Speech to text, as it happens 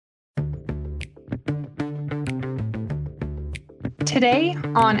Today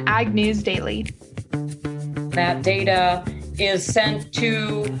on Ag News Daily. That data is sent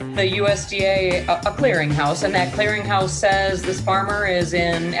to the USDA, a clearinghouse, and that clearinghouse says this farmer is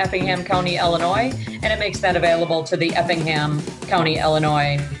in Effingham County, Illinois, and it makes that available to the Effingham County,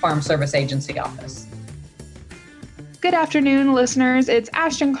 Illinois Farm Service Agency office. Good afternoon, listeners. It's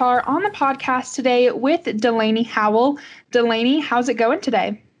Ashton Carr on the podcast today with Delaney Howell. Delaney, how's it going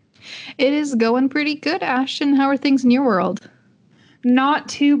today? It is going pretty good, Ashton. How are things in your world? Not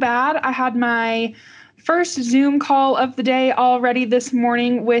too bad. I had my first Zoom call of the day already this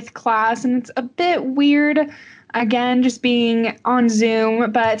morning with class, and it's a bit weird, again, just being on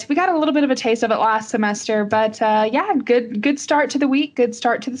Zoom, but we got a little bit of a taste of it last semester. But good start to the week, good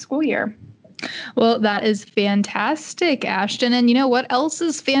start to the school year. Well, that is fantastic, Ashton. And you know what else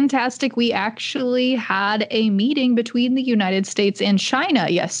is fantastic? We actually had a meeting between the United States and China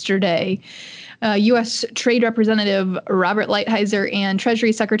yesterday. U.S. Trade Representative Robert Lighthizer and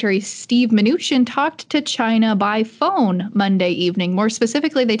Treasury Secretary Steve Mnuchin talked to China by phone Monday evening. More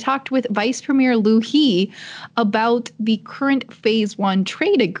specifically, they talked with Vice Premier Liu He about the current Phase 1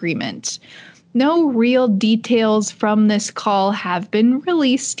 trade agreement. No real details from this call have been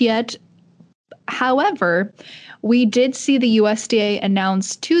released yet. However, we did see the USDA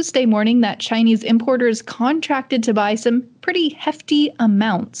announce Tuesday morning that Chinese importers contracted to buy some pretty hefty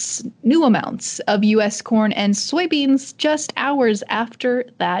amounts, new amounts of U.S. corn and soybeans just hours after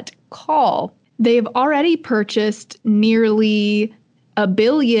that call. They've already purchased nearly 1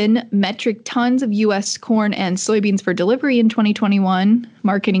 billion metric tons of U.S. corn and soybeans for delivery in 2021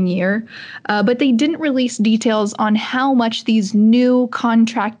 marketing year, but they didn't release details on how much these new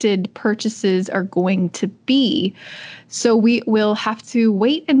contracted purchases are going to be. So we will have to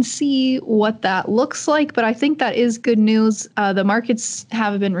wait and see what that looks like, but I think that is good news. The markets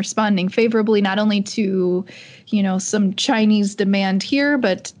have been responding favorably, not only to, some Chinese demand here,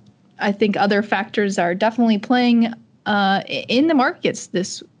 but I think other factors are definitely playing in the markets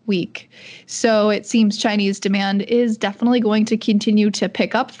this week. So it seems Chinese demand is definitely going to continue to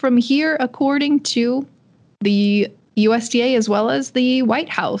pick up from here, according to the USDA as well as the White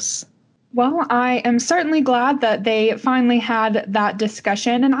House. Well, I am certainly glad that they finally had that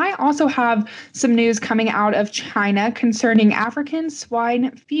discussion. And I also have some news coming out of China concerning African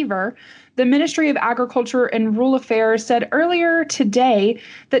swine fever. The Ministry of Agriculture and Rural Affairs said earlier today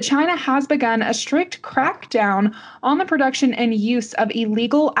that China has begun a strict crackdown on the production and use of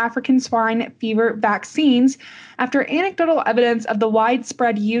illegal African swine fever vaccines after anecdotal evidence of the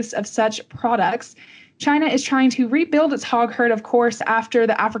widespread use of such products. China is trying to rebuild its hog herd, of course, after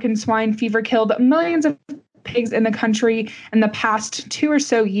the African swine fever killed millions of pigs in the country in the past 2 or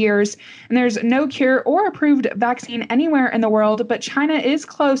so years. And there's no cure or approved vaccine anywhere in the world, but China is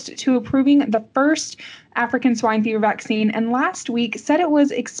close to approving the first African swine fever vaccine, and last week said it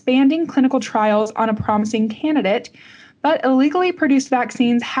was expanding clinical trials on a promising candidate. But illegally produced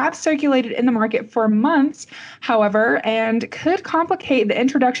vaccines have circulated in the market for months, however, and could complicate the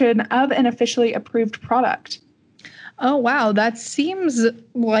introduction of an officially approved product. Oh, wow. That seems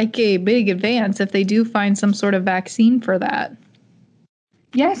like a big advance if they do find some sort of vaccine for that.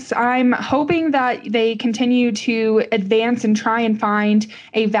 Yes, I'm hoping that they continue to advance and try and find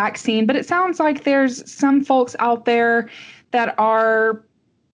a vaccine. But it sounds like there's some folks out there that are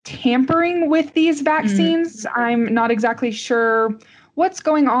tampering with these vaccines. I'm not exactly sure what's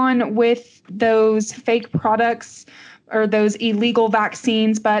going on with those fake products or those illegal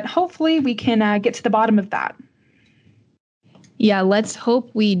vaccines, but hopefully we can get to the bottom of that. Yeah, let's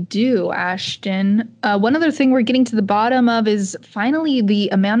hope we do, Ashton. One other thing we're getting to the bottom of is finally the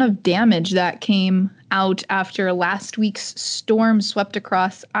amount of damage that came out after last week's storm swept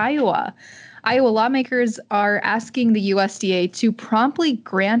across Iowa. Iowa lawmakers are asking the USDA to promptly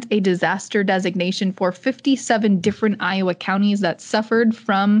grant a disaster designation for 57 different Iowa counties that suffered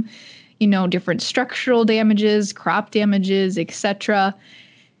from, different structural damages, crop damages, etc.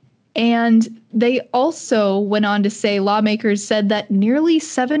 And they also went on to say, lawmakers said that nearly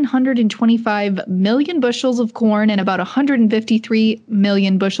 725 million bushels of corn and about 153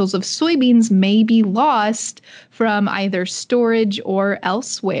 million bushels of soybeans may be lost from either storage or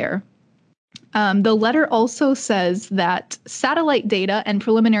elsewhere. The letter also says that satellite data and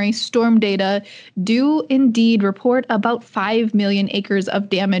preliminary storm data do indeed report about 5 million acres of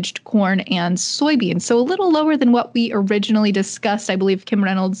damaged corn and soybeans. So a little lower than what we originally discussed. I believe Kim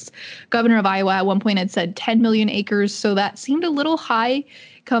Reynolds, governor of Iowa, at one point had said 10 million acres. So that seemed a little high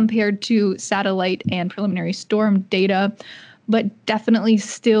compared to satellite and preliminary storm data, but definitely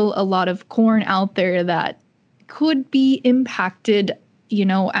still a lot of corn out there that could be impacted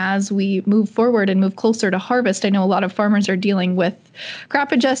as we move forward and move closer to harvest, I know a lot of farmers are dealing with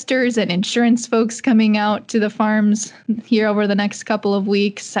crop adjusters and insurance folks coming out to the farms here over the next couple of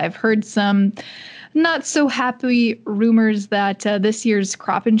weeks. I've heard some not so happy rumors that this year's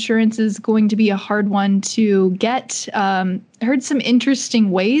crop insurance is going to be a hard one to get. Heard some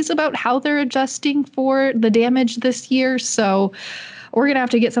interesting ways about how they're adjusting for the damage this year. So we're going to have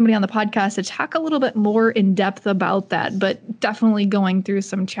to get somebody on the podcast to talk a little bit more in depth about that, but definitely going through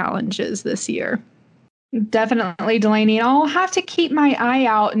some challenges this year. Definitely, Delaney. I'll have to keep my eye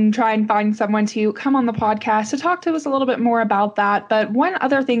out and try and find someone to come on the podcast to talk to us a little bit more about that. But one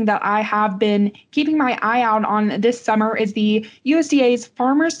other thing that I have been keeping my eye out on this summer is the USDA's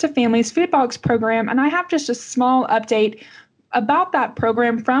Farmers to Families Food Box program. And I have just a small update about that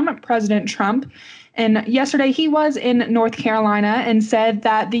program from President Trump. And yesterday he was in North Carolina and said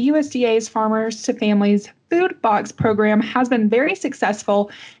that the USDA's Farmers to Families Food Box program has been very successful,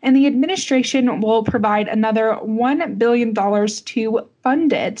 and the administration will provide another $1 billion to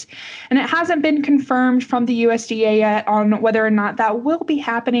fund it. And it hasn't been confirmed from the USDA yet on whether or not that will be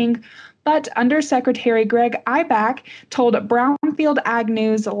happening. But Undersecretary Greg Ibach told Brownfield Ag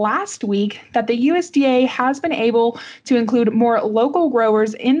News last week that the USDA has been able to include more local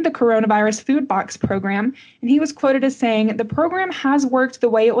growers in the coronavirus food box program. And he was quoted as saying, "The program has worked the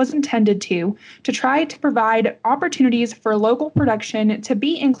way it was intended to try to provide opportunities for local production to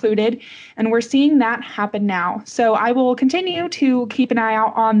be included. And we're seeing that happen now." So I will continue to keep an eye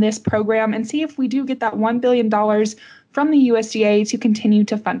out on this program and see if we do get that $1 billion from the USDA to continue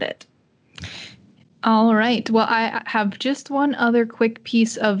to fund it. All right. Well, I have just one other quick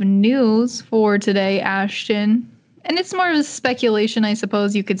piece of news for today, Ashton. And it's more of a speculation, I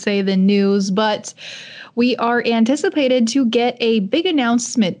suppose you could say, than news, but we are anticipated to get a big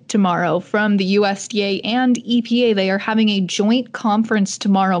announcement tomorrow from the USDA and EPA. They are having a joint conference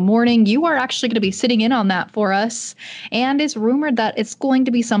tomorrow morning. You are actually going to be sitting in on that for us. And it's rumored that it's going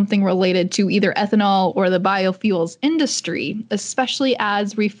to be something related to either ethanol or the biofuels industry, especially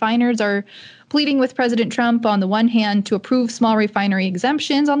as refiners are pleading with President Trump on the one hand to approve small refinery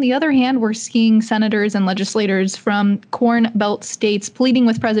exemptions. On the other hand, we're seeing senators and legislators from Corn Belt states pleading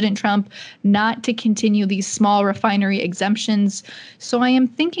with President Trump not to continue these small refinery exemptions. So I'm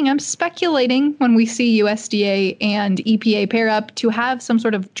speculating when we see USDA and EPA pair up to have some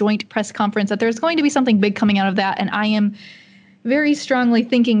sort of joint press conference that there's going to be something big coming out of that. And I am very strongly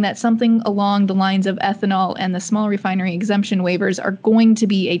thinking that something along the lines of ethanol and the small refinery exemption waivers are going to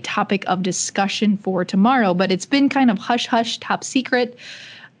be a topic of discussion for tomorrow. But it's been kind of hush-hush, top secret.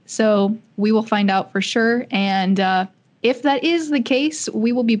 So we will find out for sure. And if that is the case,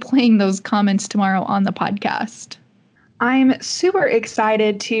 we will be playing those comments tomorrow on the podcast. I'm super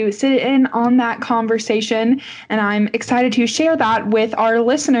excited to sit in on that conversation, and I'm excited to share that with our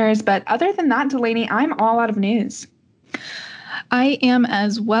listeners. But other than that, Delaney, I'm all out of news. I am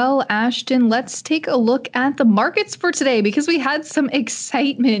as well, Ashton. Let's take a look at the markets for today because we had some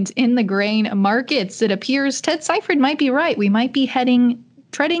excitement in the grain markets. It appears Ted Seifert might be right. We might be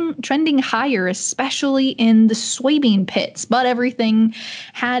trending higher, especially in the soybean pits. But everything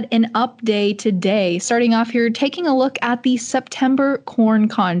had an up day today. Starting off here, taking a look at the September corn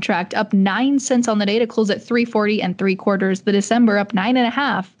contract, up 9 cents on the day to close at 3.40 3/4. The December up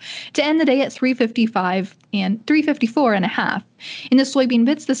 9.5 to end the day at 3.55 and 3.54.5. In the soybean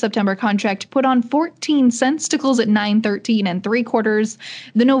pits, the September contract put on 14 cents to close at 9.13 3/4.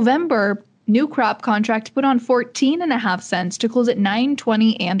 The November new crop contract put on 14.5 cents to close at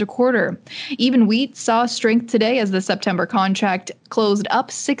 9.20 1/4. Even wheat saw strength today as the September contract closed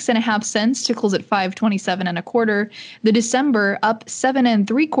up 6.5 cents to close at 5.27 1/4. The December up 7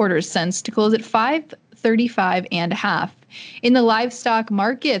 3/4 cents to close at 5.35 1/2. In the livestock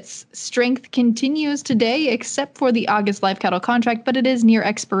markets, strength continues today, except for the August live cattle contract, but it is near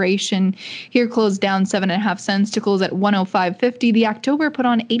expiration. Here closed down 7.5 cents to close at 105.50. The October put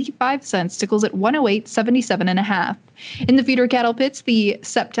on 85 cents to close at 108.77 1/2. In the feeder cattle pits, the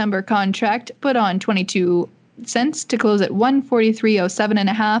September contract put on 22 cents to close at 143.07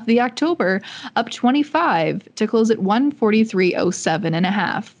 1/2. The October up 25 to close at 143.07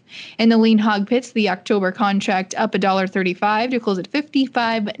 1/2. In the lean hog pits, the October contract up $1.35 to close at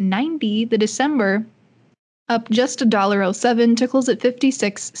 55.90. The December up just $1.07 to close at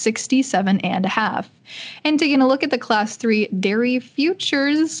 56.67 1/2. And taking a look at the Class 3 dairy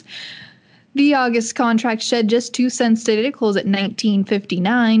futures, the August contract shed just 2 cents today to close at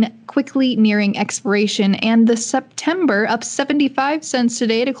 19.59, quickly nearing expiration. And the September up 75 cents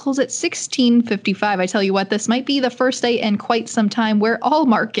today to close at 16.55. I tell you what, this might be the first day in quite some time where all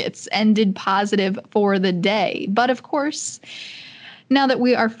markets ended positive for the day. But of course, Now that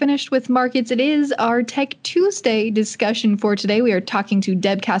we are finished with markets, it is our Tech Tuesday discussion for today. We are talking to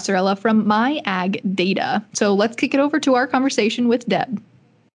Deb Casarella from My Ag Data. So let's kick it over to our conversation with Deb.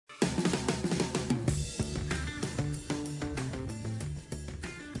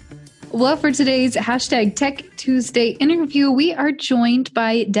 Well, for today's hashtag Tech Tuesday interview, we are joined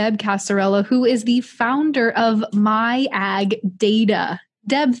by Deb Casarella, who is the founder of My Ag Data.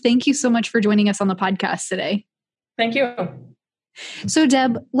 Deb, thank you so much for joining us on the podcast today. Thank you. So,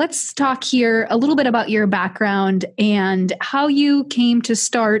 Deb, let's talk here a little bit about your background and how you came to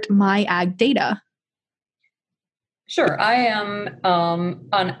start My Ag Data. Sure. I am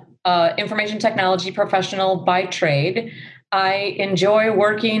an information technology professional by trade. I enjoy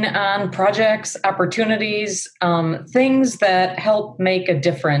working on projects, opportunities, things that help make a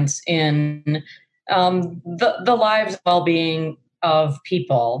difference in the lives and well-being of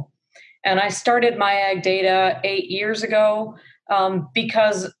people. And I started My Ag Data 8 years ago.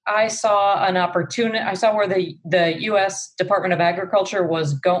 Because I saw an opportunity. I saw where the U.S. Department of Agriculture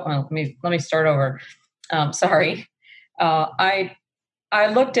was going. Let me start over. Sorry. I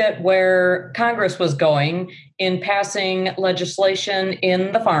looked at where Congress was going in passing legislation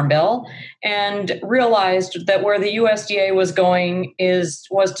in the Farm Bill, and realized that where the USDA was going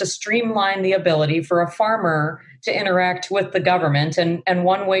was to streamline the ability for a farmer to interact with the government, and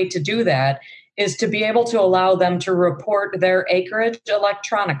one way to do that is to be able to allow them to report their acreage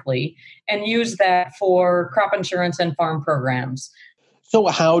electronically and use that for crop insurance and farm programs. So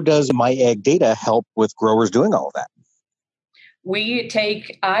how does My Ag Data help with growers doing all of that? We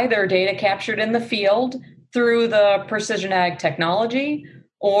take either data captured in the field through the precision ag technology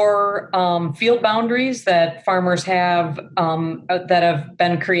or field boundaries that farmers have that have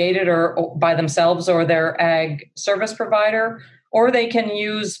been created or by themselves or their ag service provider, or they can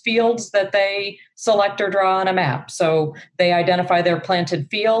use fields that they select or draw on a map. So they identify their planted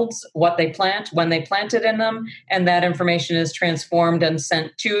fields, what they plant, when they planted in them, and that information is transformed and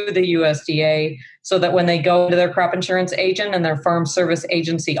sent to the USDA so that when they go to their crop insurance agent and their farm service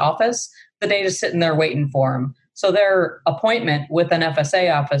agency office, the data's sitting there waiting for them. So their appointment with an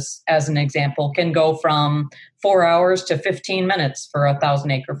FSA office, as an example, can go from 4 hours to 15 minutes for a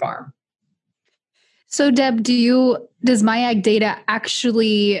 1,000-acre farm. So, Deb, does My Ag Data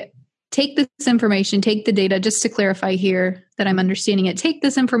actually take this information, take the data, just to clarify here that I'm understanding it, take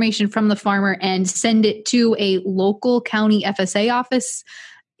this information from the farmer and send it to a local county FSA office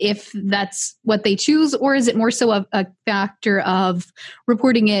if that's what they choose? Or is it more so a factor of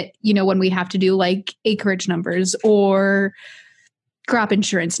reporting it, when we have to do like acreage numbers or crop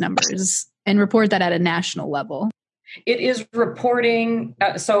insurance numbers and report that at a national level? It is reporting.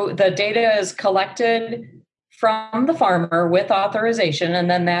 So the data is collected from the farmer with authorization,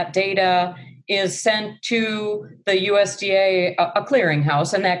 and then that data is sent to the USDA, a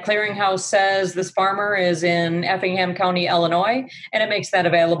clearinghouse, and that clearinghouse says this farmer is in Effingham County, Illinois, and it makes that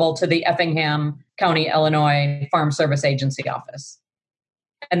available to the Effingham County, Illinois Farm Service Agency office.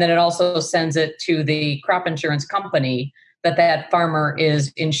 And then it also sends it to the crop insurance company that farmer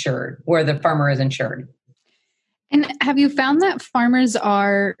is insured, where the farmer is insured. And have you found that farmers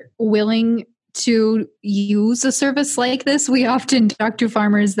are willing to use a service like this? We often talk to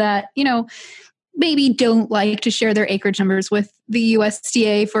farmers that, maybe don't like to share their acreage numbers with the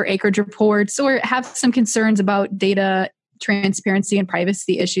USDA for acreage reports or have some concerns about data transparency and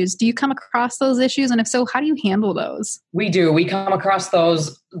privacy issues. Do you come across those issues? And if so, how do you handle those? We do. We come across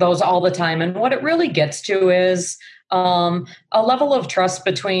those all the time. And what it really gets to is a level of trust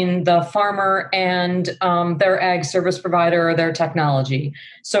between the farmer and their ag service provider or their technology.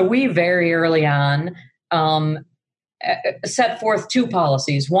 So we very early on set forth two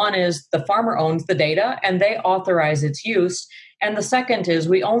policies. One is the farmer owns the data and they authorize its use. And the second is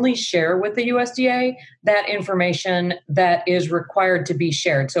we only share with the USDA that information that is required to be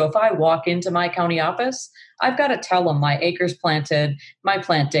shared. So if I walk into my county office, I've got to tell them my acres planted, my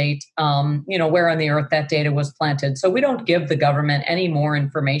plant date, where on the earth that data was planted. So we don't give the government any more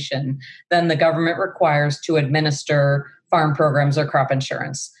information than the government requires to administer farm programs or crop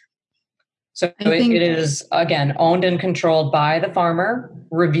insurance. So it is, again, owned and controlled by the farmer,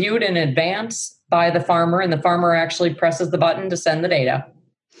 reviewed in advance by the farmer, and the farmer actually presses the button to send the data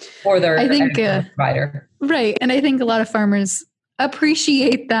for their provider. Right. And I think a lot of farmers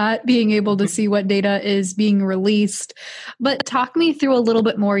appreciate that, being able to see what data is being released. But talk me through a little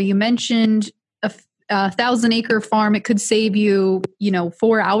bit more. You mentioned a 1,000-acre farm. It could save you,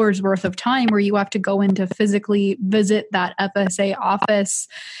 4 hours worth of time where you have to go in to physically visit that FSA office.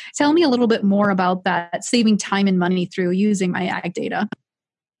 Tell me a little bit more about that, saving time and money through using My Ag Data.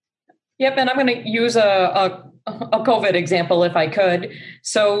 Yep, and I'm going to use a a COVID example, if I could.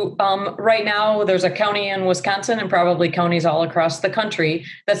 So right now, there's a county in Wisconsin and probably counties all across the country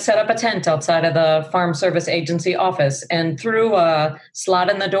that set up a tent outside of the Farm Service Agency office. And through a slot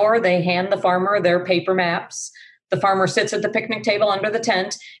in the door, they hand the farmer their paper maps. The farmer sits at the picnic table under the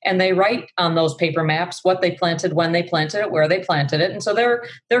tent, and they write on those paper maps what they planted, when they planted it, where they planted it. And so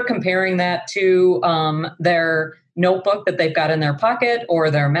they're comparing that to their notebook that they've got in their pocket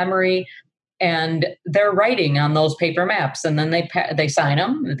or their memory, and they're writing on those paper maps. And then they sign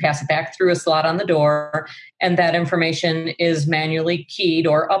them and pass it back through a slot on the door, and that information is manually keyed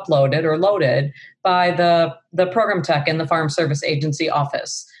or uploaded or loaded by the program tech in the Farm Service Agency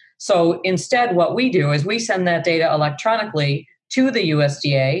office. So instead, what we do is we send that data electronically to the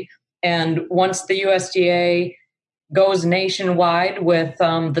USDA. And once the USDA goes nationwide with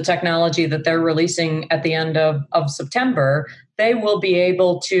the technology that they're releasing at the end of September, they will be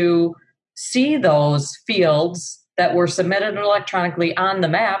able to see those fields that were submitted electronically on the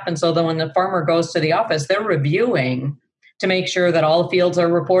map. And so then when the farmer goes to the office, they're reviewing to make sure that all the fields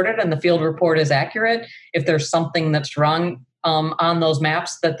are reported and the field report is accurate. If there's something that's wrong on those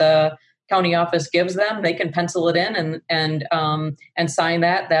maps that the county office gives them, they can pencil it in and sign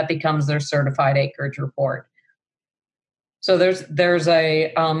that. That becomes their certified acreage report. So there's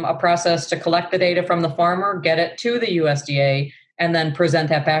a process to collect the data from the farmer, get it to the USDA, and then present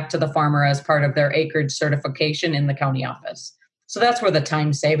that back to the farmer as part of their acreage certification in the county office. So that's where the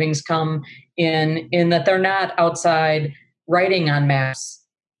time savings come in that they're not outside writing on maps,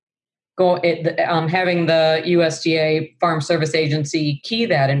 having the USDA Farm Service Agency key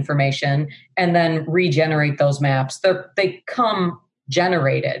that information and then regenerate those maps. They come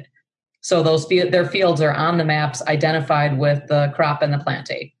generated. So their fields are on the maps identified with the crop and the plant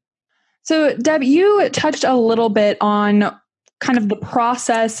date. So Deb, you touched a little bit on kind of the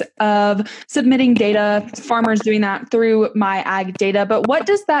process of submitting data, farmers doing that through My Ag Data, but what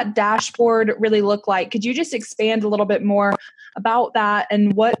does that dashboard really look like? Could you just expand a little bit more about that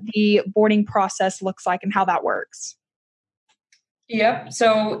and what the boarding process looks like and how that works? Yep.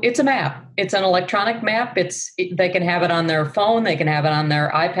 So it's a map. It's an electronic map. They can have it on their phone. They can have it on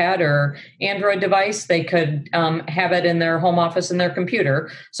their iPad or Android device. They could have it in their home office in their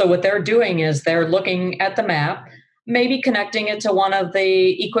computer. So what they're doing is they're looking at the map, maybe connecting it to one of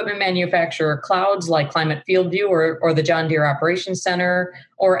the equipment manufacturer clouds like Climate Field View or the John Deere Operations Center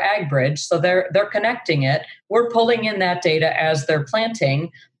or AgBridge. So they're connecting it. We're pulling in that data as they're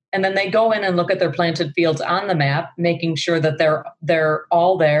planting. And then they go in and look at their planted fields on the map, making sure that they're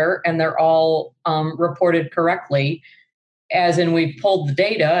all there and they're all reported correctly. As in, we've pulled the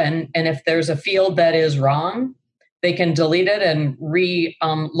data, and if there's a field that is wrong, they can delete it and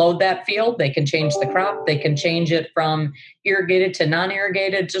load that field. They can change the crop. They can change it from irrigated to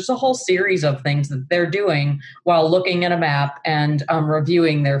non-irrigated. Just a whole series of things that they're doing while looking at a map and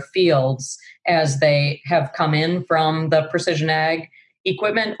reviewing their fields as they have come in from the precision ag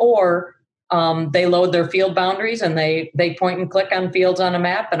equipment, or they load their field boundaries and they point and click on fields on a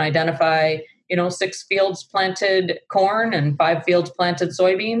map and identify 6 fields planted corn and 5 fields planted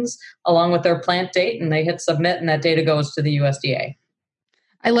soybeans along with their plant date, and they hit submit and that data goes to the USDA.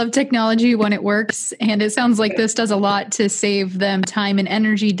 I love technology when it works, and it sounds like this does a lot to save them time and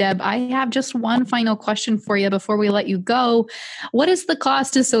energy. Deb, I have just one final question for you before we let you go. What is the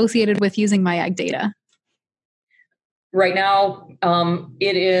cost associated with using My Ag Data? Right now,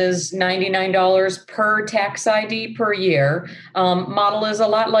 it is $99 per tax ID per year. Model is a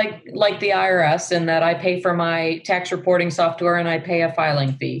lot like the IRS in that I pay for my tax reporting software and I pay a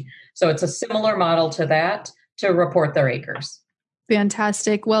filing fee. So it's a similar model to that to report their acres.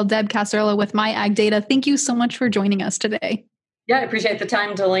 Fantastic. Well, Deb Casarella with My Ag Data, thank you so much for joining us today. Yeah, I appreciate the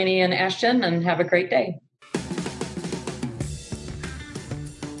time, Delaney and Ashton, and have a great day.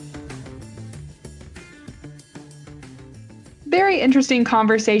 Very interesting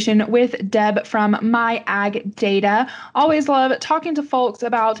conversation with Deb from My Ag Data. Always love talking to folks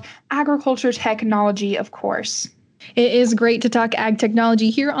about agriculture technology, of course. It is great to talk ag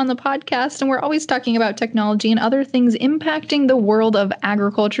technology here on the podcast, and we're always talking about technology and other things impacting the world of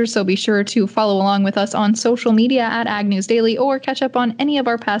agriculture. So be sure to follow along with us on social media at Ag News Daily, or catch up on any of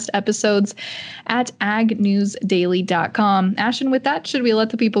our past episodes at agnewsdaily.com. Ashton, with that, should we let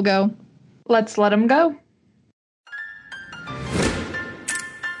the people go? Let's let them go.